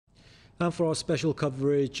And for our special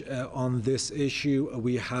coverage on this issue,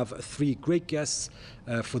 we have three great guests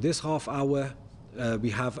for this half hour.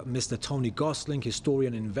 We have Mr. Tony Gosling,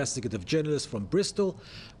 historian and investigative journalist from Bristol.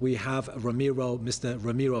 We have Mr.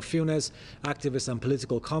 Ramiro Funes, activist and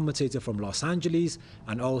political commentator from Los Angeles,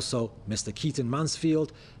 and also Mr. Keaton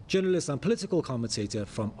Mansfield, journalist and political commentator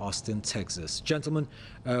from Austin, Texas. Gentlemen,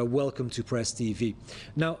 welcome to Press TV.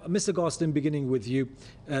 Now, Mr. Gosling, beginning with you.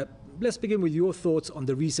 Let's begin with your thoughts on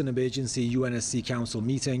the recent emergency UNSC Council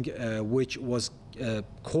meeting, which was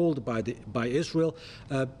called by Israel,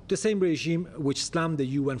 the same regime which slammed the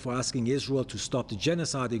UN for asking Israel to stop the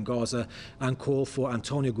genocide in Gaza and call for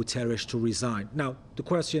Antonio Guterres to resign. Now, the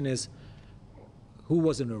question is, who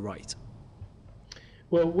was in the right?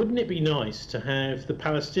 Well, wouldn't it be nice to have the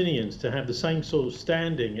Palestinians to have the same sort of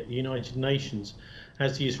standing at the United Nations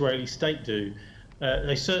as the Israeli state do?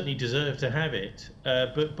 They certainly deserve to have it,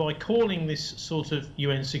 but by calling this sort of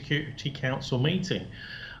UN Security Council meeting,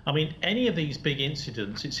 I mean, any of these big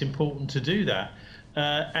incidents, it's important to do that.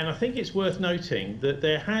 And I think it's worth noting that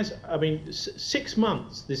there has, I mean, 6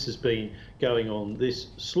 months this has been going on, this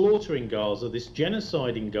slaughter in Gaza, this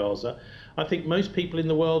genocide in Gaza. I think most people in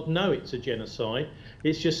the world know it's a genocide.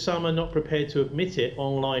 It's just some are not prepared to admit it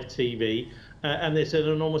on live TV. And there's an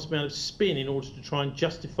enormous amount of spin in order to try and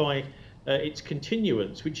justify its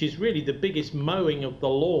continuance, which is really the biggest mowing of the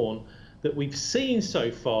lawn that we've seen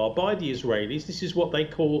so far by the Israelis. This is what they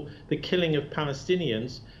call the killing of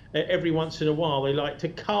Palestinians. Every once in a while, they like to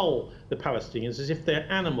cull the Palestinians as if they're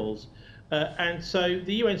animals. And so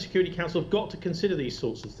the UN Security Council have got to consider these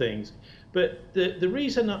sorts of things. But the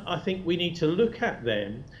reason I think we need to look at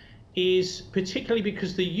them is particularly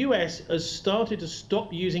because the US has started to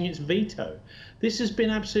stop using its veto. This has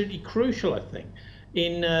been absolutely crucial, I think,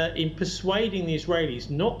 in persuading the Israelis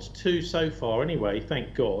not to, so far anyway,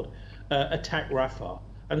 thank God, attack Rafah.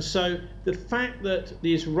 And so the fact that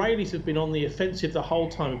the Israelis have been on the offensive the whole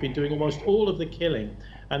time, have been doing almost all of the killing,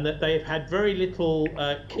 and that they have had very little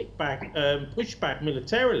pushback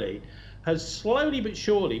militarily, has slowly but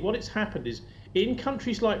surely, what it's happened is, in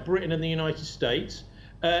countries like Britain and the United States,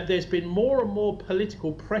 there's been more and more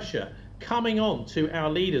political pressure coming on to our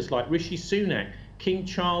leaders like Rishi Sunak, King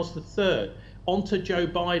Charles III, onto Joe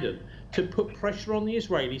Biden, to put pressure on the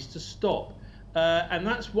Israelis to stop. And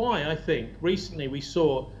that's why I think recently we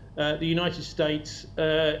saw the United States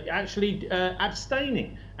actually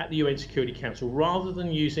abstaining at the UN Security Council rather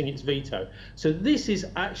than using its veto. So this has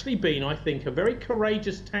actually been, I think, a very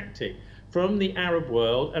courageous tactic from the Arab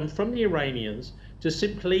world and from the Iranians to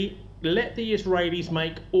simply let the Israelis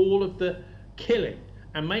make all of the killing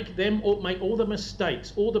and make all the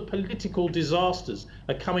mistakes, all the political disasters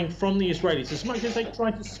are coming from the Israelis, as much as they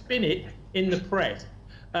try to spin it in the press.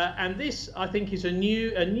 And this, I think, is a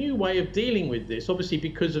new way of dealing with this, obviously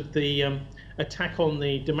because of the attack on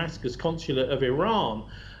the Damascus consulate of Iran.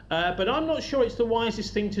 But I'm not sure it's the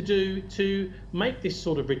wisest thing to do to make this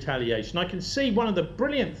sort of retaliation. I can see one of the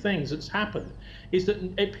brilliant things that's happened is that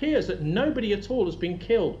it appears that nobody at all has been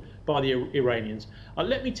killed by the Iranians.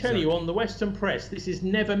 Let me tell you, on the Western press, this is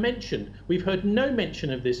never mentioned. We've heard no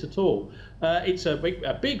mention of this at all. It's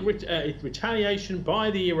a big retaliation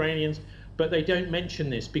by the Iranians, but they don't mention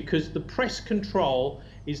this because the press control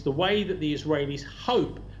is the way that the Israelis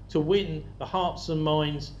hope to win the hearts and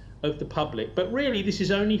minds of the public. But really, this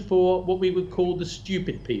is only for what we would call the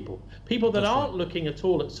stupid people, people that aren't looking at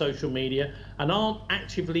all at social media and aren't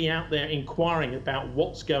actively out there inquiring about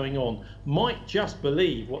what's going on, might just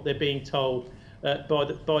believe what they're being told by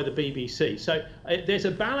the BBC. So there's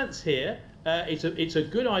a balance here. It's a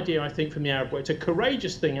good idea, I think, from the Arab world. It's a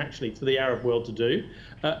courageous thing, actually, for the Arab world to do,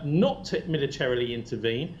 not to militarily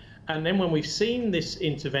intervene. And then when we've seen this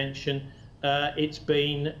intervention, it's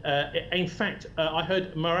been, in fact, I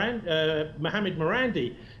heard Mohammed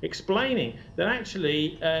Morandi explaining that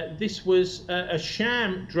actually this was a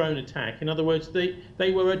sham drone attack. In other words,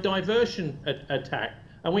 they were a diversion attack.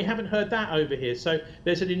 And we haven't heard that over here. So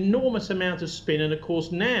there's an enormous amount of spin. And of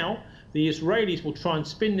course, now the Israelis will try and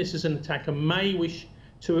spin this as an attack and may wish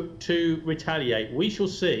to retaliate. We shall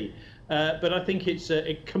see. But I think it's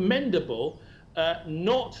commendable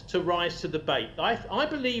not to rise to the bait. I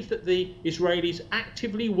believe that the Israelis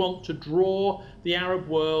actively want to draw the Arab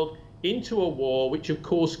world into a war, which of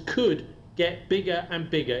course could get bigger and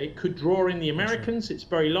bigger. It could draw in the Americans. It's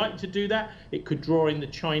very likely to do that. It could draw in the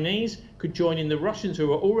Chinese, could join in the Russians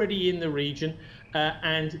who are already in the region.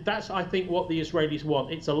 And that's, I think, what the Israelis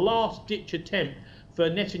want. It's a last-ditch attempt for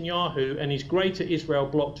Netanyahu and his Greater Israel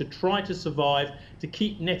bloc to try to survive, to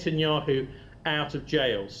keep Netanyahu out of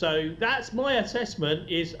jail. So that's my assessment,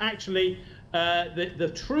 is actually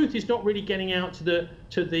The truth is not really getting out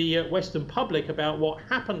to the Western public about what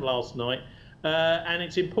happened last night, and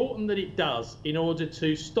it's important that it does in order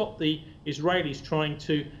to stop the Israelis trying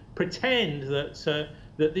to pretend that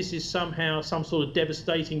that this is somehow some sort of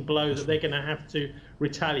devastating blow that they're going to have to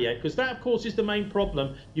retaliate, because that, of course, is the main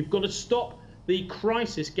problem. You've got to stop the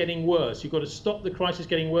crisis getting worse. You've got to stop the crisis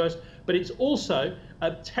getting worse. But it's also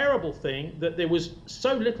a terrible thing that there was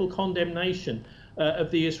so little condemnation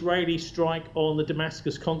of the Israeli strike on the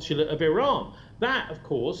Damascus consulate of Iran. That, of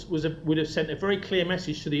course, would have sent a very clear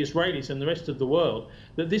message to the Israelis and the rest of the world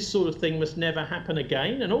that this sort of thing must never happen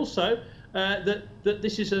again, and also that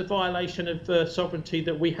this is a violation of sovereignty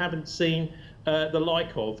that we haven't seen the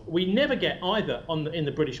like of. We never get either in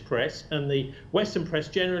the British press and the Western press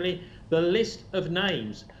generally the list of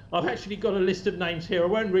names. I've actually got a list of names here. I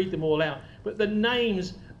won't read them all out, but the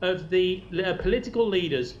names of the political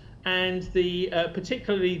leaders and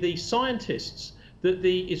particularly the scientists that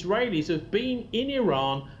the Israelis have been in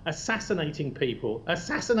Iran assassinating people.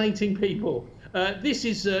 This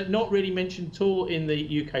is not really mentioned at all in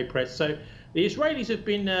the UK press. So the Israelis have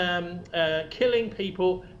been killing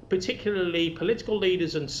people, particularly political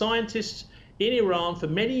leaders and scientists in Iran for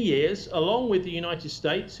many years, along with the United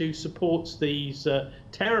States, who supports these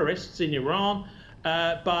terrorists in Iran.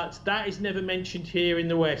 But that is never mentioned here in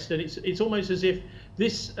the West. And it's almost as if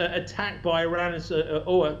this attack by Iran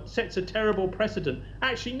sets a terrible precedent.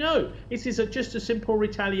 Actually, no, it is just a simple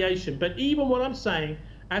retaliation. But even what I'm saying,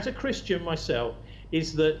 as a Christian myself,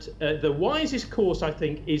 is that the wisest course, I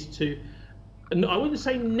think, is to, and I wouldn't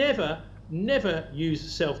say never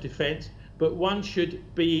use self-defense, but one should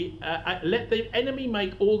be let the enemy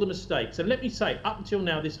make all the mistakes. And let me say, up until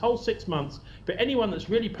now, this whole 6 months, for anyone that's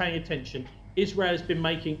really paying attention, Israel has been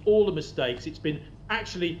making all the mistakes. It's been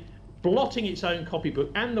actually blotting its own copybook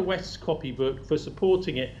and the West's copybook for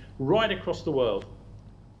supporting it right across the world.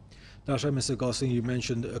 That's right, Mr. Gosling. You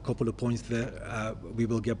mentioned a couple of points there. We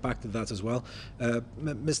will get back to that as well.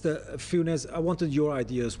 Mr. Funes, I wanted your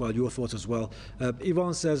idea as well, your thoughts as well.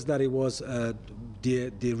 Iran says that it was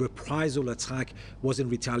the reprisal attack was in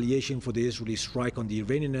retaliation for the Israeli strike on the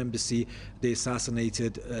Iranian embassy. They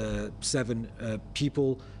assassinated 7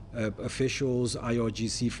 people. Officials,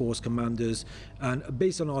 IRGC force commanders, and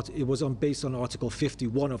based on Article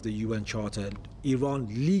 51 of the UN Charter, Iran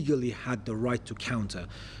legally had the right to counter.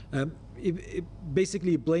 It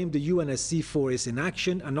basically blamed the UNSC for its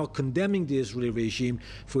inaction and not condemning the Israeli regime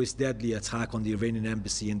for its deadly attack on the Iranian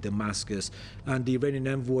embassy in Damascus. And the Iranian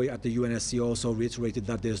envoy at the UNSC also reiterated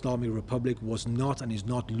that the Islamic Republic was not and is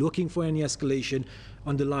not looking for any escalation,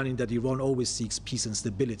 underlining that Iran always seeks peace and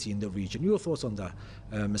stability in the region. Your thoughts on that,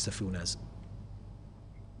 Mr. Funes?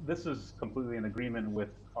 This is completely in agreement with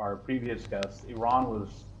our previous guests. Iran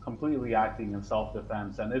was completely acting in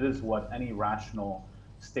self-defense, and it is what any rational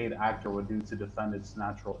state actor would do to defend its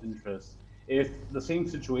natural interests. If the same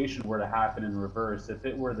situation were to happen in reverse, if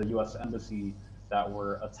it were the US embassy that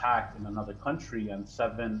were attacked in another country and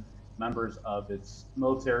 7 members of its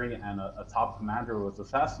military and a top commander was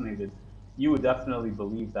assassinated, you would definitely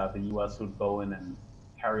believe that the US would go in and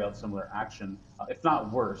carry out similar action, if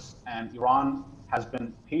not worse. And Iran has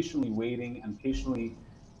been patiently waiting and patiently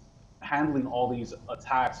handling all these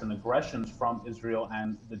attacks and aggressions from Israel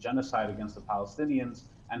and the genocide against the Palestinians,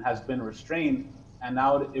 and has been restrained. And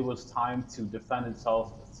now it was time to defend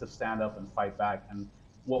itself, to stand up and fight back. And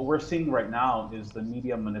what we're seeing right now is the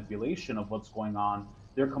media manipulation of what's going on.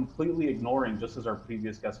 They're completely ignoring, just as our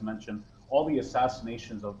previous guest mentioned, all the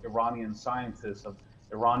assassinations of Iranian scientists, of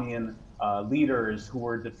Iranian leaders who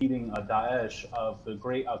were defeating Daesh, of the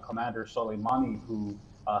great commander Soleimani, who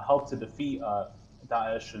helped to defeat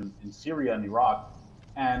Daesh in Syria and Iraq.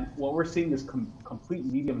 And what we're seeing is complete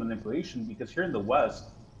media manipulation, because here in the West,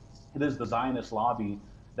 it is the Zionist lobby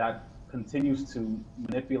that continues to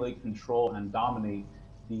manipulate, control, and dominate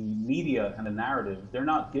the media and the narrative. They're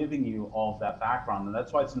not giving you all of that background. And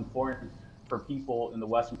that's why it's important for people in the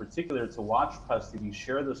West in particular to watch Press TV,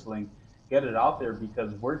 share this link, get it out there,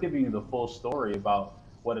 because we're giving you the full story about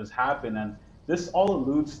what has happened. And this all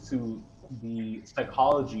alludes to the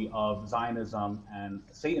psychology of Zionism and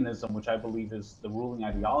Satanism, which I believe is the ruling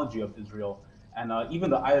ideology of Israel. And even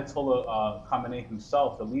the Ayatollah Khamenei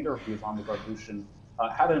himself, the leader of the Islamic Revolution,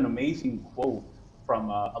 had an amazing quote from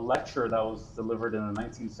a lecture that was delivered in the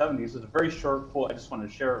 1970s. It's a very short quote. I just want to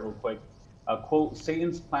share it real quick. Quote,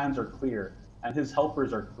 "Satan's plans are clear and his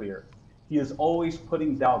helpers are clear. He is always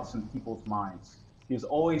putting doubts in people's minds. He is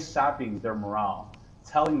always sapping their morale,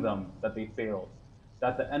 telling them that they failed,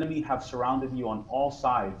 that the enemy have surrounded you on all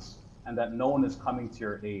sides and that no one is coming to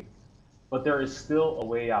your aid. But there is still a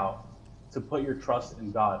way out, to put your trust in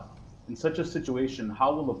God. In such a situation,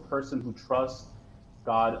 how will a person who trusts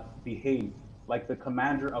God behave? Like the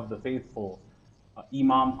commander of the faithful,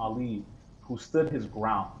 Imam Ali, who stood his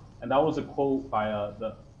ground. And that was a quote by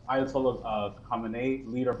the Ayatollah Khamenei,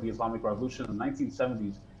 leader of the Islamic Revolution in the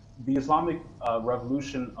 1970s. The Islamic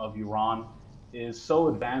Revolution of Iran is so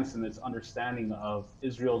advanced in its understanding of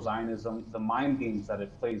Israel Zionism, the mind games that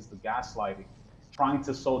it plays, the gaslighting, trying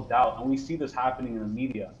to sow doubt. And we see this happening in the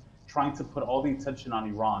media, trying to put all the attention on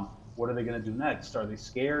Iran. What are they going to do next? Are they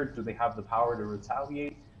scared? Do they have the power to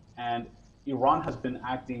retaliate? And Iran has been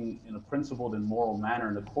acting in a principled and moral manner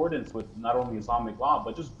in accordance with not only Islamic law,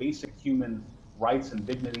 but just basic human rights and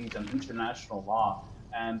dignities and international law.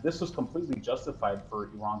 And this was completely justified for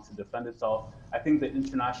Iran to defend itself. I think the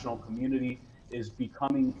international community is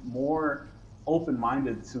becoming more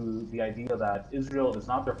open-minded to the idea that Israel is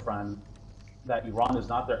not their friend, that Iran is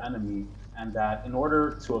not their enemy, and that in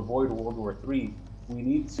order to avoid World War III, we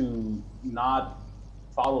need to not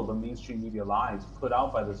follow the mainstream media lies put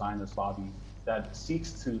out by the Zionist lobby that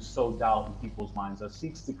seeks to sow doubt in people's minds, that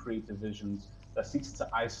seeks to create divisions, that seeks to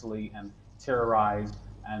isolate and terrorize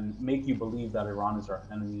and make you believe that Iran is our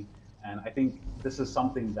enemy. And I think this is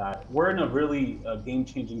something that we're in a really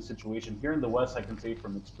game-changing situation. Here in the West, I can say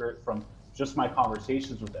from just my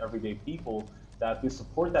conversations with everyday people that the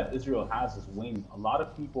support that Israel has is waning. A lot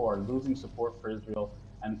of people are losing support for Israel,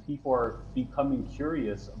 and people are becoming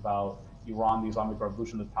curious about Iran, the Islamic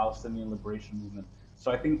Revolution, the Palestinian liberation movement.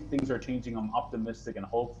 So I think things are changing. I'm optimistic and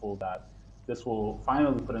hopeful that this will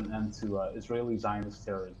finally put an end to Israeli Zionist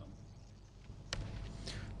terrorism.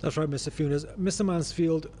 That's right, Mr. Funes. Mr.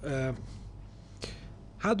 Mansfield,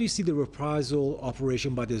 how do you see the reprisal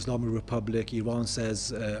operation by the Islamic Republic? Iran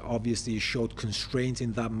says obviously showed constraint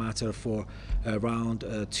in that matter for around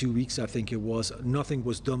 2 weeks, I think it was. Nothing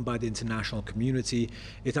was done by the international community.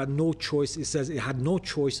 It had no choice. It says it had no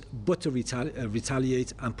choice but to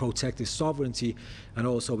retaliate and protect its sovereignty and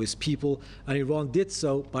also its people. And Iran did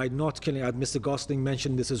so by not killing, Mr. Gosling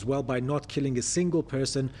mentioned this as well, by not killing a single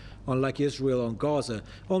person, unlike Israel on Gaza,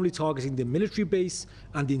 only targeting the military base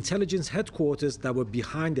and the intelligence headquarters that were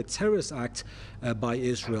behind the terrorist act by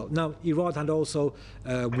Israel. Now, Iran had also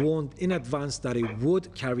warned in advance that it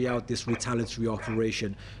would carry out this retaliatory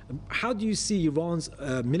operation. How do you see Iran's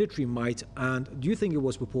military might, and do you think it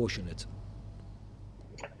was proportionate?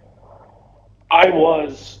 I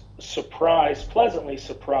was surprised, pleasantly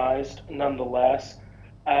surprised, nonetheless,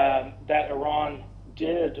 that Iran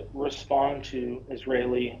did respond to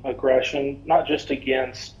Israeli aggression, not just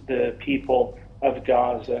against the people of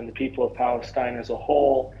Gaza and the people of Palestine as a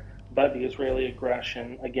whole, but the Israeli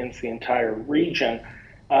aggression against the entire region.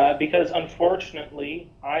 Because unfortunately,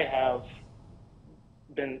 I have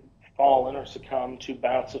been fallen or succumbed to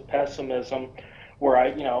bouts of pessimism where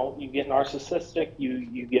you get narcissistic,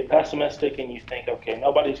 you get pessimistic, and you think, okay,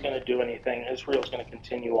 nobody's going to do anything. Israel's going to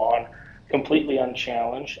continue on completely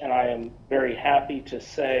unchallenged, and I am very happy to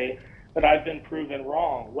say that I've been proven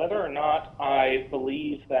wrong. Whether or not I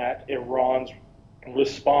believe that Iran's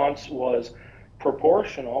response was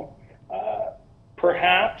proportional,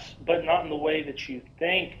 perhaps, but not in the way that you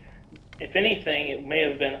think. If anything, it may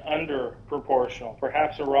have been under proportional.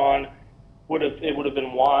 Perhaps it would have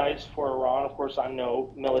been wise for Iran. Of course, I'm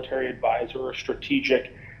no military advisor or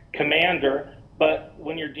strategic commander, but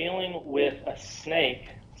when you're dealing with a snake,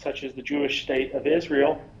 such as the Jewish state of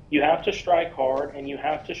Israel, you have to strike hard and you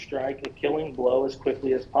have to strike a killing blow as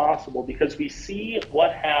quickly as possible, because we see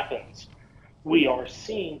what happens. We are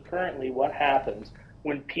seeing currently what happens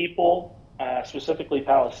when people, specifically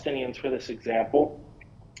Palestinians for this example,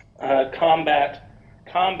 combat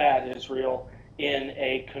Israel in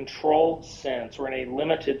a controlled sense or in a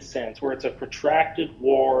limited sense, where it's a protracted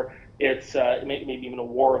war. It's maybe even a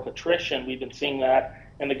war of attrition. We've been seeing that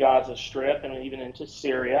in the Gaza Strip and even into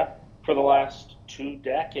Syria for the last 2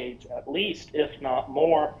 decades at least, if not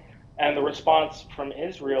more. And the response from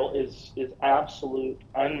Israel is absolute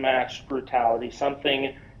unmatched brutality,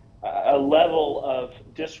 a level of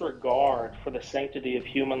disregard for the sanctity of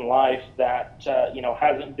human life that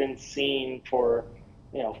hasn't been seen for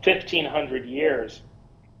 1,500 years.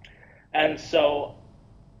 And so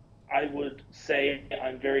I would say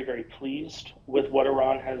I'm very, very pleased with what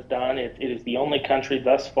Iran has done. It is the only country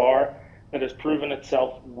thus far that has proven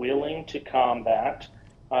itself willing to combat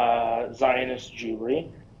Zionist Jewry.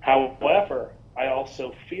 However, I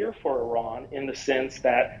also fear for Iran in the sense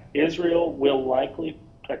that Israel will likely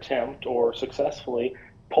attempt or successfully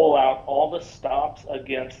pull out all the stops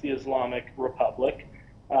against the Islamic Republic.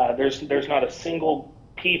 There's not a single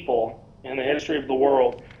people in the history of the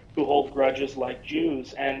world who hold grudges like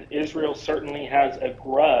Jews, and Israel certainly has a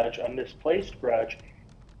grudge, a misplaced grudge,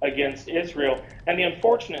 against Israel. And the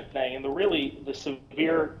unfortunate thing, and the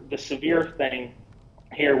severe thing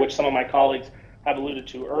here, which some of my colleagues have alluded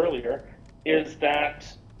to earlier, is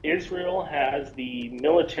that Israel has the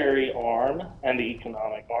military arm and the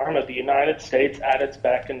economic arm of the United States at its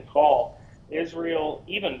beck and call. Israel,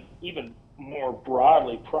 even more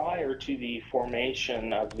broadly, prior to the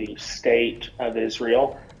formation of the state of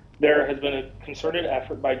Israel, there has been a concerted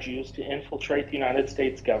effort by Jews to infiltrate the United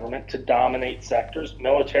States government, to dominate sectors,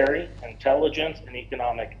 military, intelligence, and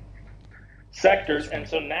economic sectors. And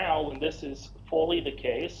so now, when this is fully the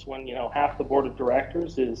case, when half the board of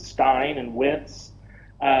directors is Stein and Witz,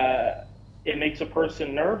 it makes a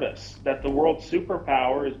person nervous that the world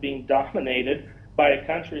superpower is being dominated by a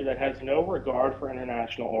country that has no regard for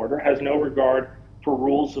international order, has no regard for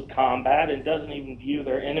rules of combat, and doesn't even view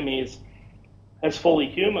their enemies as fully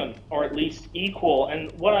human, or at least equal.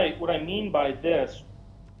 And what I mean by this,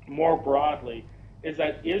 more broadly, is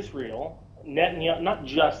that Israel, Netanyahu, not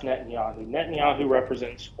just Netanyahu, Netanyahu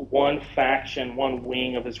represents one faction, one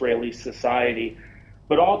wing of Israeli society,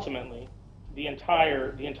 but ultimately the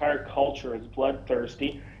entire culture is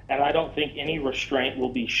bloodthirsty, and I don't think any restraint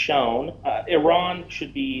will be shown. Iran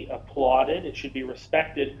should be applauded, it should be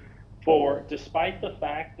respected for, despite the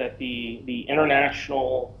fact that the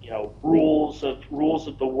international rules of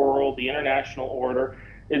the world, the international order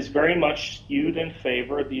is very much skewed in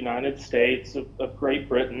favor of the United States, of Great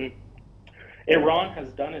Britain. Iran has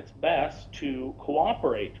done its best to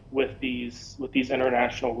cooperate with these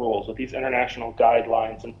international rules, with these international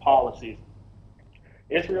guidelines and policies.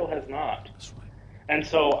 Israel has not. That's right. And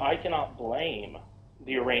so I cannot blame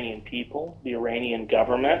the Iranian people, the Iranian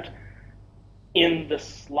government, in the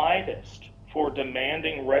slightest for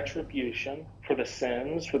demanding retribution for the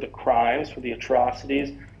sins, for the crimes, for the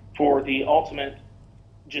atrocities, for the ultimate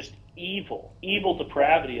just evil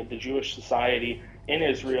depravity of the Jewish society in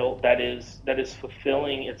Israel that is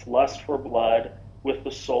fulfilling its lust for blood with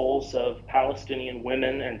the souls of Palestinian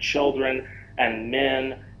women and children and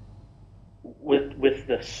men, with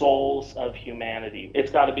the souls of humanity.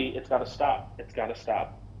 It's got to stop. It's got to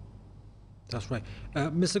stop. That's right.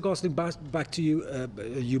 Mr. Gosling, back to you.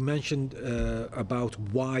 You mentioned about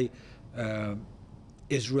why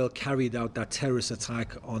Israel carried out that terrorist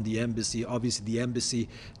attack on the embassy. Obviously,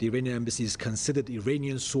 the Iranian embassy is considered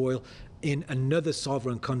Iranian soil in another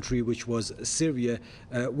sovereign country, which was Syria,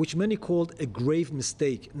 which many called a grave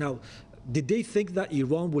mistake. Now, did they think that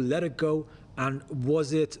Iran would let it go? And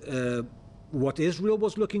was it what Israel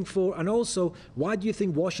was looking for? And also, why do you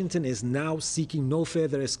think Washington is now seeking no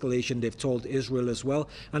further escalation? They've told Israel as well,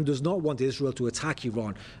 and does not want Israel to attack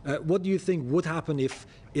Iran. What do you think would happen if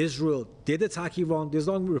Israel did attack Iran? The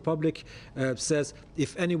Islamic Republic says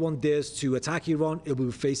if anyone dares to attack Iran, it will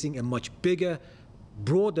be facing a much bigger,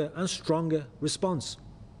 broader and stronger response.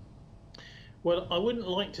 Well, I wouldn't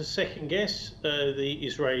like to second guess the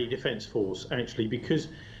Israeli Defense Force, actually, because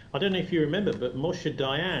I don't know if you remember, but Moshe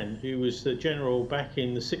Dayan, who was the general back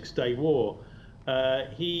in the Six-Day War,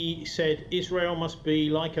 he said Israel must be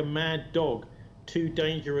like a mad dog, too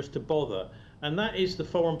dangerous to bother. And that is the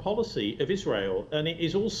foreign policy of Israel. And it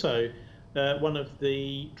is also one of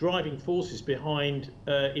the driving forces behind,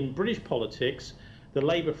 in British politics, the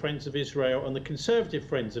Labour Friends of Israel and the Conservative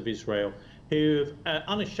Friends of Israel, who have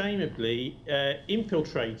unashamedly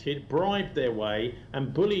infiltrated, bribed their way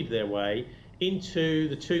and bullied their way into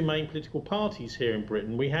the two main political parties here in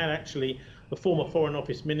Britain. We had actually the former Foreign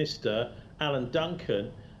Office Minister, Alan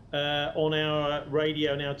Duncan, on our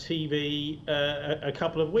radio and our TV a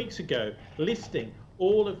couple of weeks ago, listing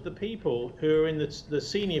all of the people who are in the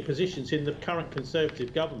senior positions in the current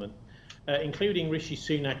Conservative government, including Rishi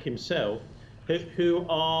Sunak himself, who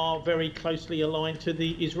are very closely aligned to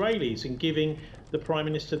the Israelis and giving the Prime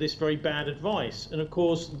Minister this very bad advice. And of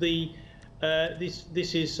course,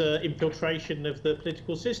 this is infiltration of the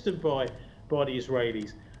political system by the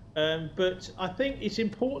Israelis. But I think it's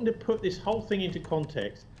important to put this whole thing into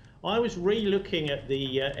context. I was re-looking at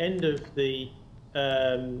the end of the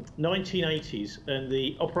 1980s and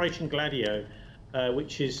the Operation Gladio,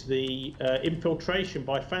 which is the infiltration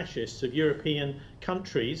by fascists of European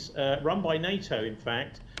countries, run by NATO, in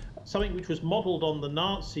fact, something which was modelled on the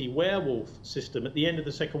Nazi werewolf system at the end of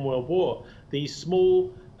the Second World War. These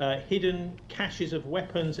small hidden caches of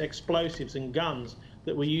weapons, explosives and guns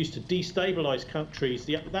that were used to destabilise countries.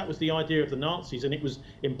 That was the idea of the Nazis, and it was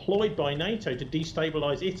employed by NATO to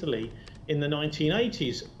destabilise Italy in the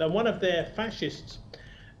 1980s. And one of their fascists,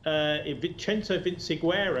 Vincenzo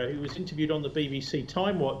Vinciguerra, who was interviewed on the BBC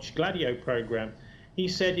Time Watch Gladio programme, he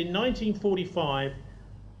said in 1945,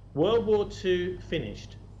 World War II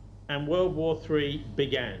finished and World War III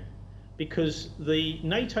began, because the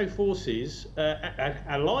NATO forces,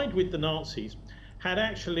 allied with the Nazis, had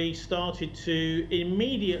actually started to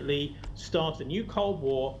immediately start a new Cold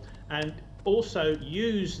War and also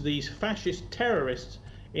use these fascist terrorists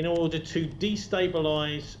in order to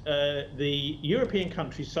destabilize the European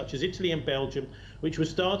countries such as Italy and Belgium, which were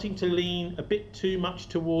starting to lean a bit too much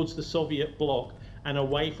towards the Soviet bloc and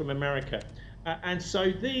away from America. And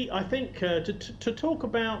so I think to talk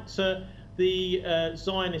about the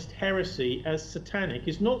Zionist heresy as satanic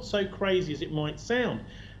is not so crazy as it might sound.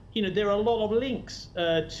 You know, there are a lot of links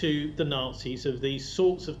to the Nazis of these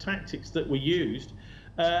sorts of tactics that were used.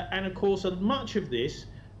 And of course, much of this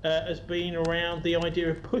has been around the idea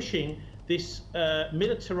of pushing this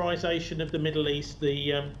militarization of the Middle East,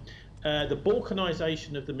 the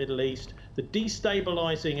balkanization of the Middle East, the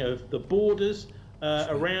destabilizing of the borders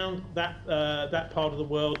around that part of the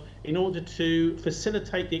world in order to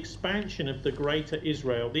facilitate the expansion of the greater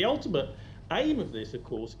Israel. The ultimate aim of this, of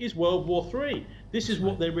course, is World War III. This is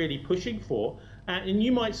what they're really pushing for. And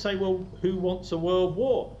you might say, well, who wants a world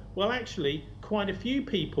war? Well, actually, quite a few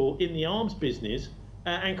people in the arms business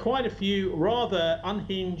and quite a few rather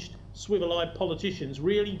unhinged, swivel-eyed politicians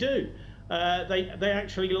really do. They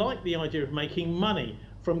actually like the idea of making money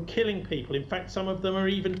from killing people. In fact, some of them are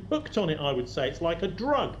even hooked on it, I would say. It's like a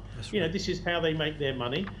drug. That's you know, this is how they make their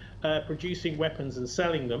money, producing weapons and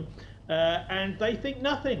selling them. And they think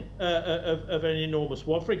nothing of an enormous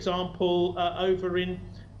war. For example, over in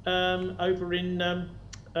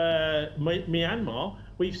Myanmar,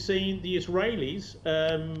 we've seen the Israelis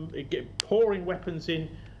pouring weapons in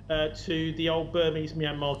to the old Burmese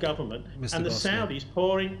Myanmar government, and the Saudis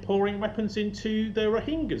pouring weapons into the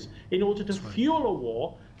Rohingyas in order to fuel a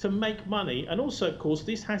war, to make money. And also, of course,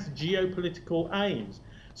 this has geopolitical aims.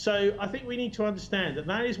 So I think we need to understand that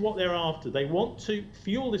that is what they're after. They want to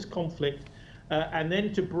fuel this conflict and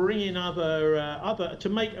then to bring in to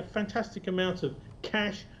make a fantastic amount of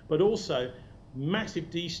cash, but also massive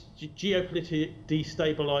geopolitical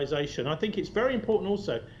destabilization. I think it's very important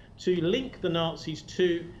also to link the Nazis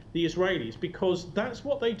to the Israelis, because that's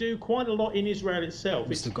what they do quite a lot in Israel itself.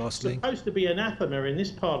 It's supposed to be anathema in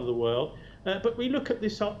this part of the world, but we look at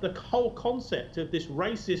this, the whole concept of this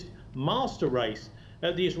racist master race.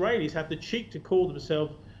 The Israelis have the cheek to call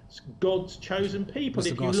themselves God's chosen people.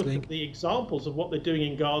 If you look at the examples of what they're doing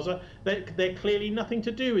in Gaza, they're clearly nothing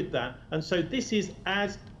to do with that. And so this is,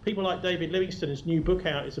 as people like David Livingstone's new book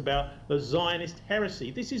out is about, the Zionist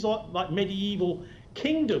heresy. This is like medieval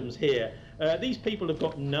kingdoms here. These people have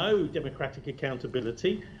got no democratic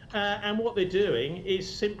accountability, and what they're doing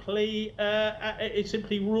is simply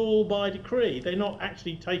rule by decree. They're not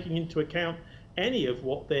actually taking into account any of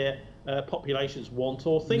what their populations want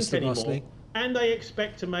or think anymore. And they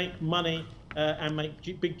expect to make money and make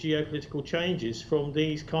big geopolitical changes from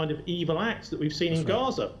these kind of evil acts that we've seen in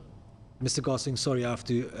Gaza. Mr. Gosling, sorry, I have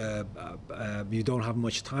to, you don't have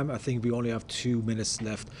much time. I think we only have 2 minutes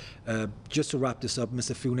left. Just to wrap this up,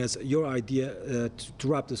 Mr. Funes, your idea to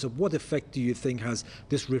wrap this up, what effect do you think has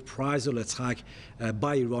this reprisal attack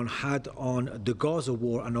by Iran had on the Gaza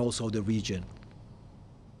war and also the region?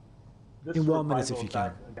 This in 1 minute, if you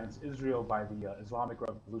can. Against Israel by the Islamic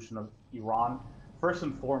Revolution of Iran, first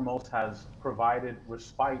and foremost, has provided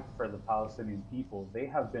respite for the Palestinian people. They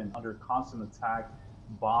have been under constant attack,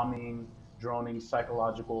 bombing, droning,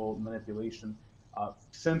 psychological manipulation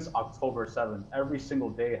since October 7th. Every single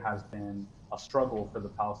day has been a struggle for the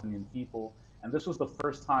Palestinian people. And this was the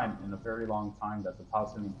first time in a very long time that the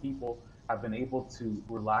Palestinian people have been able to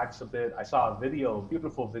relax a bit. I saw a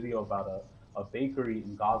beautiful video about a bakery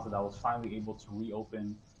in Gaza that was finally able to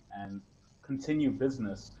reopen and continue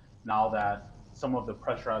business now that some of the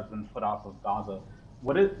pressure has been put off of Gaza.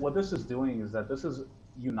 What this is doing is that this is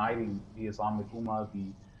uniting the Islamic Ummah,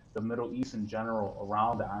 the Middle East in general,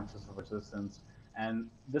 around the axis of resistance. And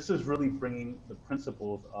this is really bringing the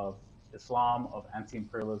principles of Islam, of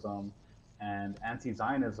anti-imperialism and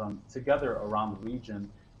anti-Zionism together around the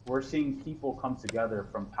region. We're seeing people come together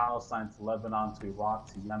from Palestine to Lebanon to Iraq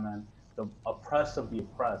to Yemen, the oppressed of the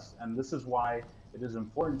oppressed. And this is why it is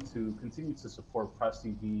important to continue to support Press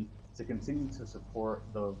TV, to continue to support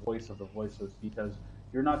the voice of the voiceless, because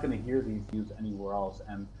you're not going to hear these views anywhere else.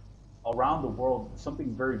 And around the world,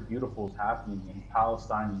 something very beautiful is happening in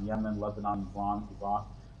Palestine, in Yemen, Lebanon, Iran,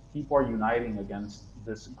 Iraq. People are uniting against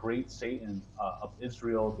this great Satan of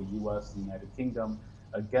Israel, the US, the United Kingdom,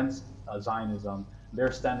 against Zionism.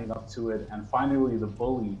 They're standing up to it. And finally, the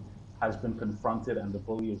bully has been confronted and the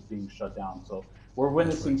bully is being shut down. So we're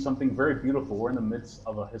witnessing something very beautiful. We're in the midst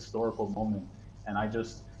of a historical moment. And I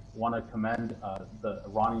just want to commend the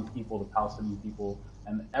Iranian people, the Palestinian people,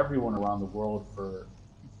 and everyone around the world for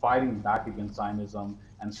fighting back against Zionism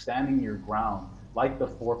and standing your ground, like the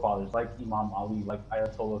forefathers, like Imam Ali, like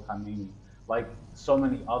Ayatollah Khamenei, like so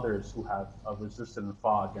many others who have resisted and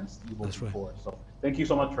fought against evil before. Right. So thank you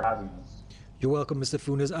so much for having us. You're welcome, Mr.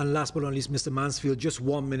 Funes. And last but not least, Mr. Mansfield, just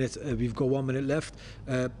 1 minute. We've got 1 minute left.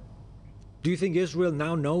 Do you think Israel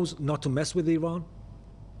now knows not to mess with Iran?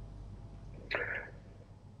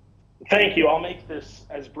 Thank you. I'll make this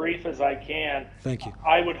as brief as I can. Thank you.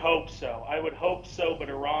 I would hope so. I would hope so, but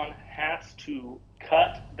Iran has to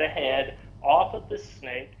cut the head off of the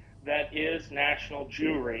snake that is national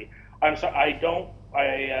Jewry. I'm sorry,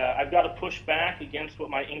 I've got to push back against what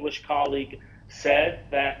my English colleague said,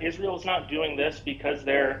 that Israel is not doing this because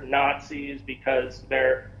they're Nazis, because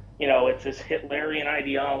they're, it's this Hitlerian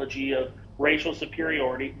ideology of racial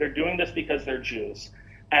superiority. They're doing this because they're Jews.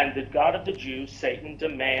 And the God of the Jews, Satan,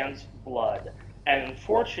 demands blood. And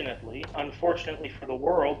unfortunately for the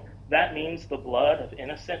world, that means the blood of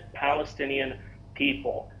innocent Palestinian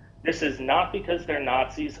people. This is not because they're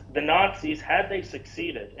Nazis. The Nazis, had they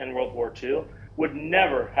succeeded in World War II, would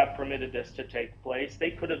never have permitted this to take place.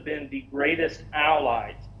 They could have been the greatest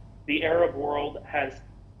allies the Arab world has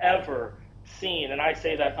ever seen. And I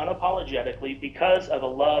say that unapologetically because of a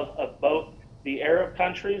love of both the Arab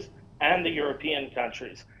countries and the European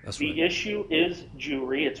countries. That's the right. issue is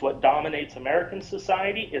Jewry. It's what dominates American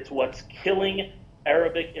society. It's what's killing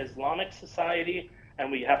Arabic Islamic society. And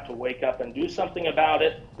we have to wake up and do something about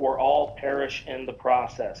it, or all perish in the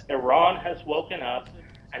process. Iran has woken up,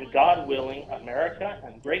 and God willing, America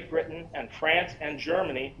and Great Britain and France and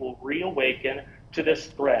Germany will reawaken to this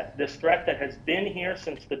threat that has been here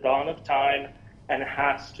since the dawn of time and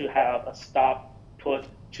has to have a stop put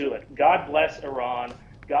to it. God bless Iran.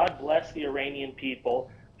 God bless the Iranian people.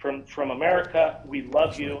 From America, we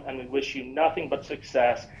love you and we wish you nothing but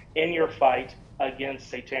success in your fight against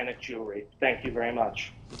satanic Jewry. Thank you very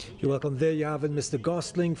much. You're welcome. There you have it, Mr.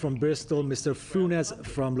 Gosling from Bristol, Mr. Funes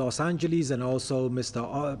from Los Angeles, and also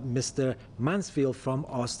Mr. Mansfield from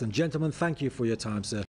Austin. Gentlemen, thank you for your time, sir.